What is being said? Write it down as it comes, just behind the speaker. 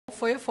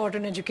for your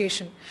foreign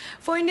education.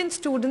 For Indian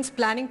students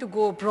planning to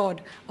go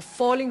abroad, a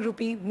falling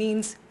rupee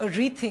means a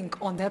rethink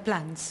on their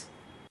plans.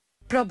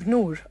 Prabh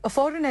Noor, a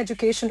foreign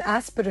education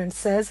aspirant,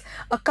 says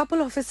a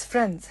couple of his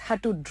friends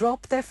had to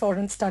drop their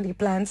foreign study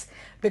plans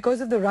because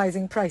of the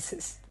rising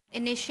prices.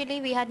 Initially,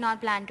 we had not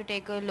planned to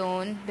take a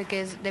loan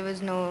because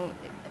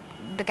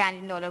the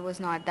Canadian dollar was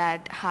not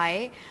that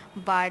high,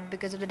 but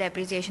because of the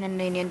depreciation in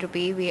the Indian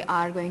rupee, we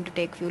are going to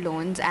take few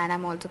loans, and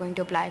I'm also going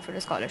to apply for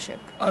a scholarship.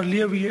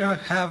 Earlier we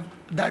have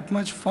that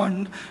much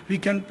fund, we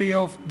can pay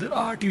off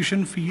our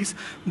tuition fees,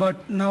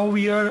 but now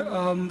we are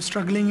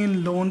struggling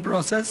in loan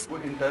process.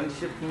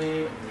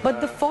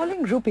 But the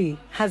falling rupee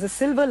has a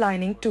silver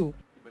lining too.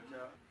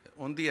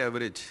 On the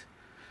average,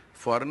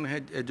 foreign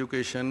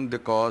education, the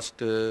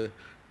cost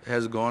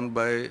has gone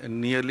by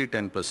nearly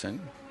 10%.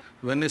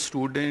 When a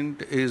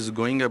student is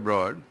going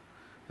abroad,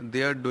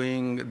 they are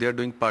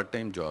doing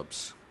part-time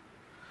jobs.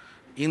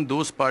 In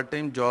those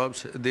part-time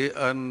jobs, they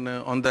earn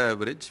on the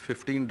average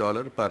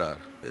 $15 per hour.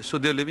 So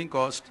their living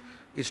cost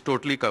is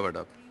totally covered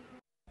up.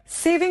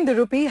 Saving the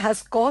rupee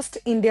has cost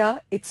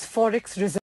India its forex reserve.